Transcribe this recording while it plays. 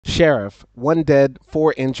Sheriff, one dead,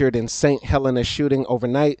 four injured in St. Helena shooting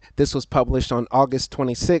overnight. This was published on August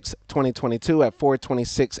 26, 2022 at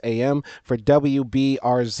 4:26 a.m. for WBRZ.com.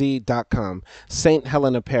 St.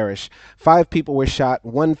 Helena Parish. Five people were shot,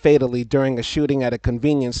 one fatally during a shooting at a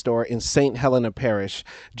convenience store in St. Helena Parish.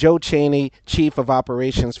 Joe Chaney, chief of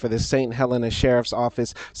operations for the St. Helena Sheriff's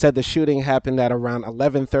Office, said the shooting happened at around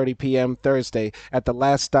 11:30 p.m. Thursday at the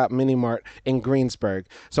Last Stop Mini Mart in Greensburg.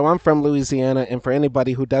 So I'm from Louisiana, and for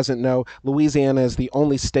anybody who doesn't know, Louisiana is the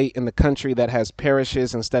only state in the country that has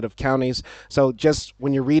parishes instead of counties. So just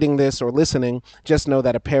when you're reading this or listening, just know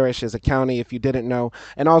that a parish is a county if you didn't know.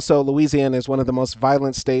 And also, Louisiana is one of the most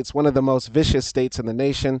violent states, one of the most vicious states in the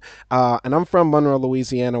nation. And I'm from Monroe,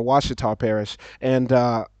 Louisiana, Ouachita Parish. And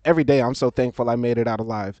every day I'm so thankful I made it out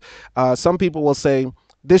alive. Some people will say,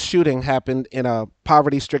 this shooting happened in a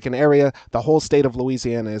poverty-stricken area. The whole state of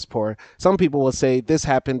Louisiana is poor. Some people will say this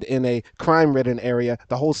happened in a crime-ridden area.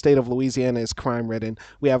 The whole state of Louisiana is crime-ridden.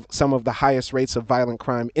 We have some of the highest rates of violent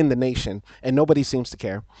crime in the nation, and nobody seems to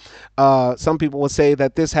care. Some people will say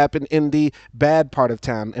that this happened in the bad part of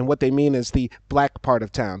town, and what they mean is the black part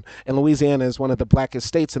of town. And Louisiana is one of the blackest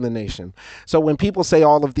states in the nation. So when people say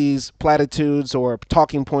all of these platitudes or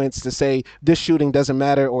talking points to say this shooting doesn't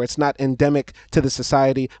matter or it's not endemic to the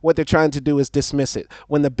society, what they're trying to do is dismiss it,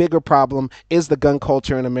 when the bigger problem is the gun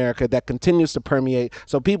culture in America that continues to permeate.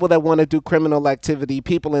 So people that want to do criminal activity,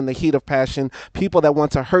 people in the heat of passion, people that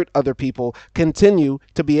want to hurt other people continue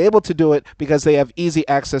to be able to do it because they have easy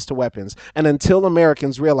access to weapons. And until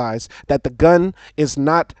Americans realize that the gun is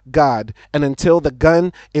not God, and until the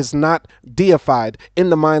gun is not deified in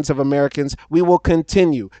the minds of Americans, we will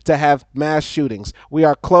continue to have mass shootings. We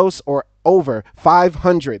are close or over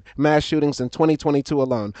 500 mass shootings in 2022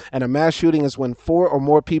 alone. And a mass shooting is when 4 or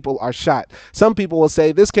more people are shot. Some people will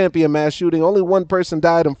say this can't be a mass shooting. Only one person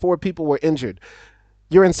died and 4 people were injured.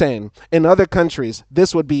 You're insane. In other countries,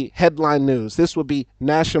 this would be headline news. This would be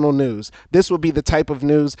national news. This would be the type of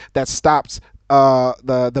news that stops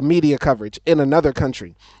the media coverage in another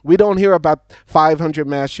country. We don't hear about 500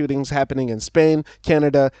 mass shootings happening in Spain,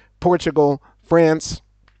 Canada, Portugal, France,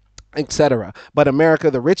 etc. But America,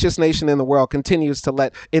 the richest nation in the world, continues to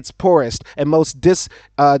let its poorest and most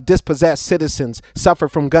dispossessed citizens suffer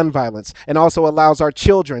from gun violence, and also allows our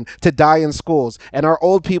children to die in schools and our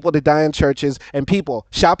old people to die in churches, and people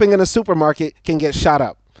shopping in a supermarket can get shot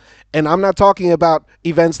up. And I'm not talking about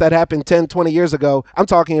events that happened 10, 20 years ago. I'm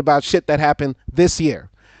talking about shit that happened this year.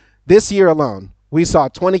 This year alone, we saw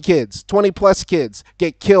 20 kids, 20 plus kids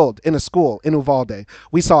get killed in a school in Uvalde.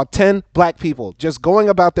 We saw 10 black people just going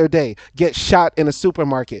about their day get shot in a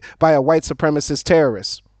supermarket by a white supremacist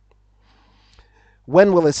terrorist.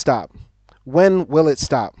 When will it stop? When will it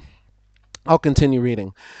stop? I'll continue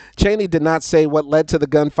reading. Chaney did not say what led to the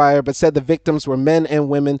gunfire, but said the victims were men and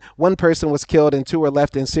women. One person was killed and 2 were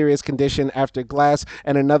left in serious condition after glass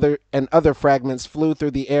and other fragments flew through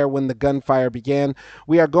the air when the gunfire began.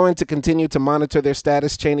 We are going to continue to monitor their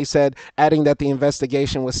status, Chaney said, adding that the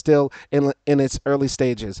investigation was still in its early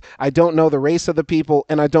stages. I don't know the race of the people,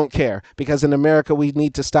 and I don't care, because in America we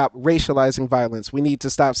need to stop racializing violence. We need to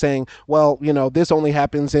stop saying, well, this only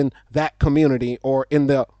happens in that community or in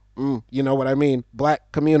the you know what I mean,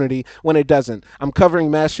 black community, when it doesn't. I'm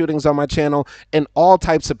covering mass shootings on my channel, and all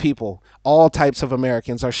types of people, all types of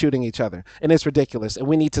Americans are shooting each other, and it's ridiculous. And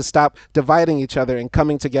we need to stop dividing each other and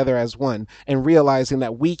coming together as one, and realizing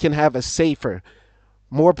that we can have a safer,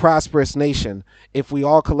 more prosperous nation if we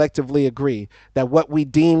all collectively agree that what we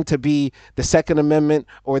deem to be the Second Amendment,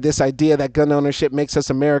 or this idea that gun ownership makes us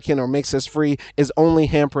American or makes us free, is only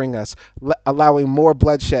hampering us, allowing more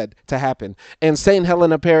bloodshed to happen. And St.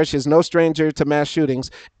 Helena Parish is no stranger to mass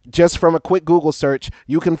shootings. Just from a quick Google search,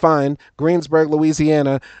 you can find Greensburg,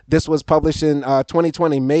 Louisiana. This was published in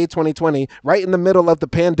 2020, May 2020, right in the middle of the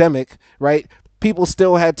pandemic, right? People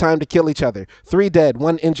still had time to kill each other. 3 dead,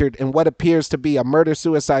 1 injured in what appears to be a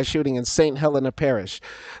murder-suicide shooting in St. Helena Parish.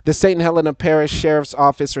 The St. Helena Parish Sheriff's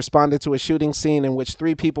Office responded to a shooting scene in which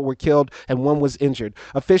 3 people were killed and 1 was injured.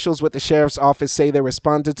 Officials with the Sheriff's Office say they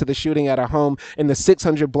responded to the shooting at a home in the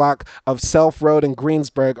 600 block of Self Road in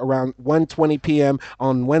Greensburg around 1:20 p.m.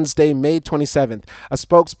 on Wednesday, May 27th. A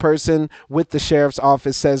spokesperson with the Sheriff's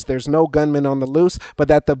Office says there's no gunman on the loose, but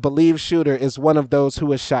that the believed shooter is one of those who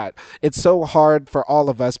was shot. It's so hard for all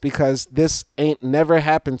of us because this ain't never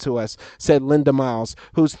happened to us, said Linda Miles,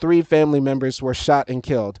 whose 3 family members were shot and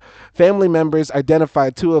killed. Family members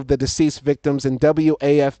identified 2 of the deceased victims in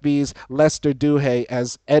WAFB's Lester Duhay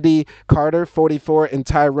as Eddie Carter, 44, and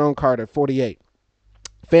Tyrone Carter, 48.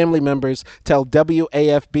 Family members tell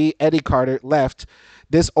WAFB Eddie Carter left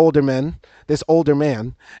This older man, this older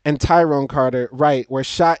man, and Tyrone Carter Wright were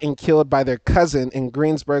shot and killed by their cousin in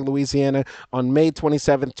Greensburg, Louisiana on May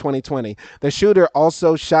 27, 2020. The shooter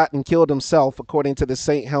also shot and killed himself, according to the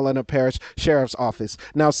St. Helena Parish Sheriff's Office.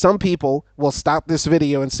 Now, some people will stop this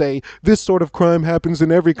video and say, this sort of crime happens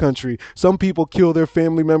in every country. Some people kill their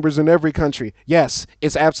family members in every country. Yes,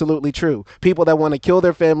 it's absolutely true. People that want to kill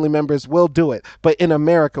their family members will do it. But in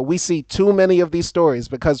America, we see too many of these stories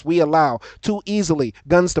because we allow too easily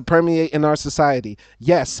guns to permeate in our society.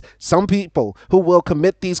 Yes, some people who will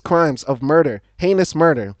commit these crimes of murder, heinous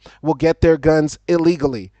murder, will get their guns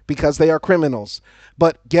illegally because they are criminals.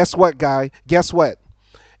 But guess what, guy? Guess what?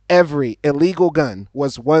 Every illegal gun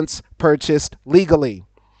was once purchased legally.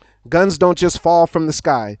 Guns don't just fall from the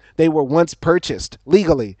sky. They were once purchased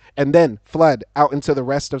legally and then flood out into the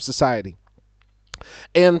rest of society.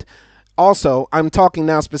 And also, I'm talking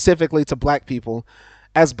now specifically to black people.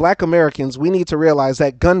 As black Americans, we need to realize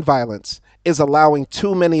that gun violence is allowing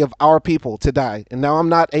too many of our people to die. And now I'm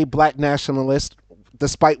not a black nationalist,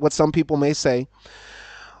 despite what some people may say.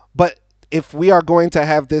 But if we are going to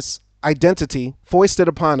have this identity foisted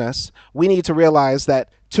upon us, we need to realize that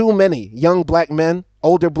too many young black men,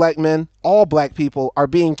 older black men, all black people are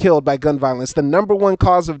being killed by gun violence. The number one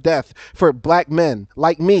cause of death for black men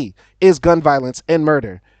like me is gun violence and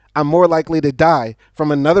murder. I'm more likely to die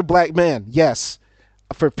from another black man, yes.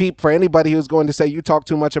 For anybody who's going to say you talk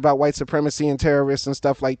too much about white supremacy and terrorists and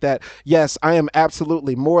stuff like that, yes, I am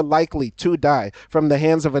absolutely more likely to die from the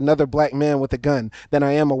hands of another black man with a gun than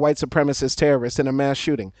I am a white supremacist terrorist in a mass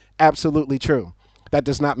shooting. Absolutely true. That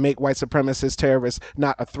does not make white supremacist terrorists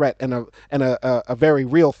not a threat and a very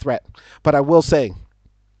real threat. But I will say,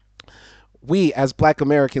 we as black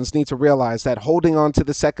Americans need to realize that holding on to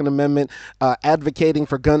the Second Amendment, advocating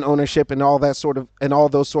for gun ownership and all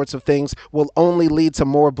those sorts of things will only lead to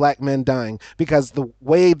more black men dying, because the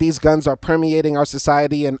way these guns are permeating our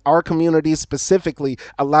society and our communities specifically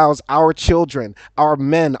allows our children, our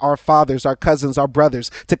men, our fathers, our cousins, our brothers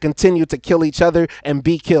to continue to kill each other and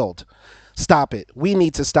be killed. Stop it. We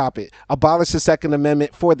need to stop it. Abolish the Second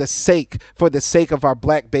Amendment for the sake of our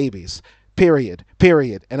black babies. Period.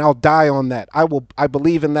 And I'll die on that. I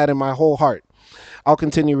believe in that in my whole heart. I'll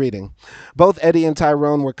continue reading. Both Eddie and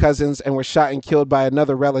Tyrone were cousins and were shot and killed by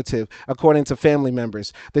another relative, according to family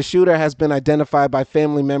members. The shooter has been identified by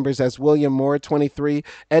family members as William Moore, 23.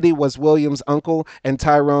 Eddie was William's uncle, and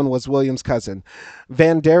Tyrone was William's cousin.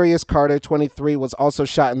 Vandarius Carter, 23, was also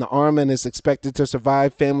shot in the arm and is expected to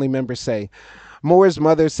survive, family members say. Moore's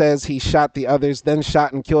mother says he shot the others, then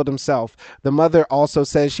shot and killed himself. The mother also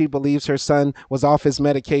says she believes her son was off his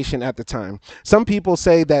medication at the time. Some people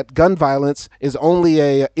say that gun violence is only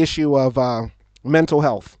an issue of mental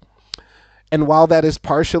health. And while that is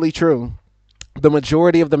partially true, the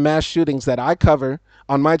majority of the mass shootings that I cover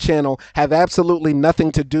on my channel have absolutely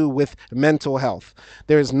nothing to do with mental health.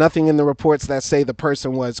 There is nothing in the reports that say the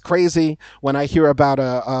person was crazy. When I hear about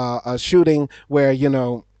a shooting where,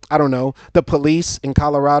 I don't know, the police in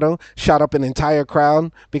Colorado shot up an entire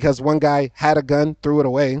crowd because one guy had a gun, threw it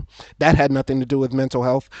away. That had nothing to do with mental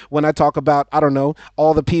health. When I talk about, I don't know,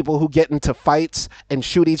 all the people who get into fights and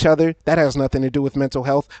shoot each other, that has nothing to do with mental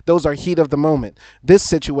health. Those are heat of the moment. This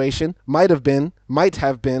situation might have been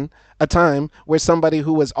a time where somebody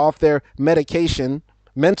who was off their medication,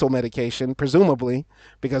 mental medication, presumably,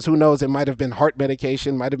 because who knows, it might have been heart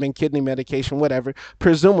medication, might have been kidney medication, whatever.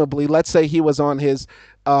 Presumably, let's say he was on his,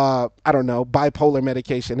 bipolar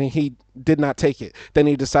medication and he did not take it. Then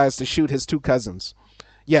he decides to shoot his two cousins.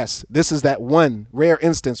 Yes, this is that one rare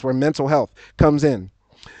instance where mental health comes in.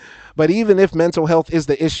 But even if mental health is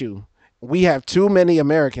the issue, we have too many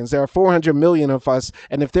Americans. There are 400 million of us,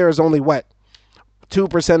 and if there is only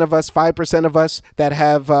 2% of us, 5% of us that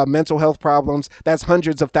have mental health problems, that's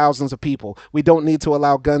hundreds of thousands of people. We don't need to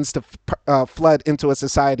allow guns to flood into a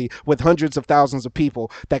society with hundreds of thousands of people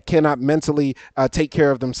that cannot mentally take care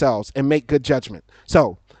of themselves and make good judgment.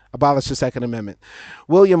 So, abolish the Second Amendment.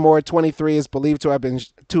 William Moore, 23, is believed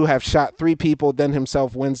to have shot 3 people, then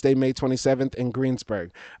himself, Wednesday, May 27th in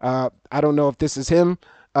Greensburg. I don't know if this is him.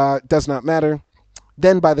 Does not matter.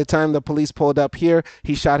 Then by the time the police pulled up here,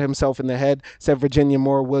 he shot himself in the head, said Virginia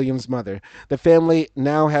Moore, William's mother. The family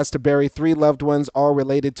now has to bury 3 loved ones, all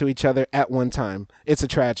related to each other at one time. It's a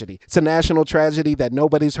tragedy. It's a national tragedy that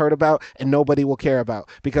nobody's heard about and nobody will care about.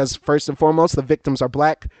 Because first and foremost, the victims are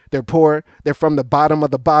black, they're poor, they're from the bottom of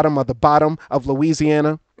the bottom of the bottom of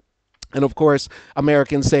Louisiana. And of course,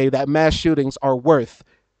 Americans say that mass shootings are worth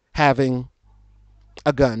having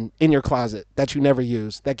a gun in your closet that you never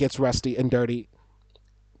use, that gets rusty and dirty,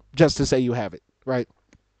 just to say you have it, right?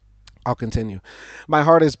 I'll continue. My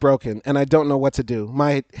heart is broken and I don't know what to do.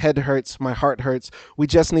 My head hurts. My heart hurts. We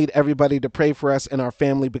just need everybody to pray for us and our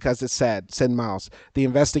family because it's sad, said Miles. The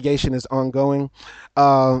investigation is ongoing.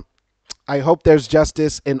 Uh, I hope there's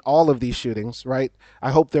justice in all of these shootings, right?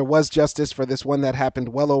 I hope there was justice for this one that happened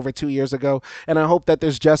well over 2 years ago. And I hope that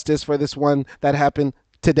there's justice for this one that happened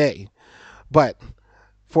today. But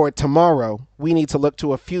for tomorrow, we need to look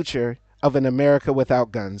to a future of an America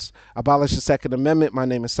without guns. Abolish the Second Amendment. My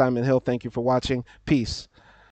name is Simon Hill. Thank you for watching. Peace.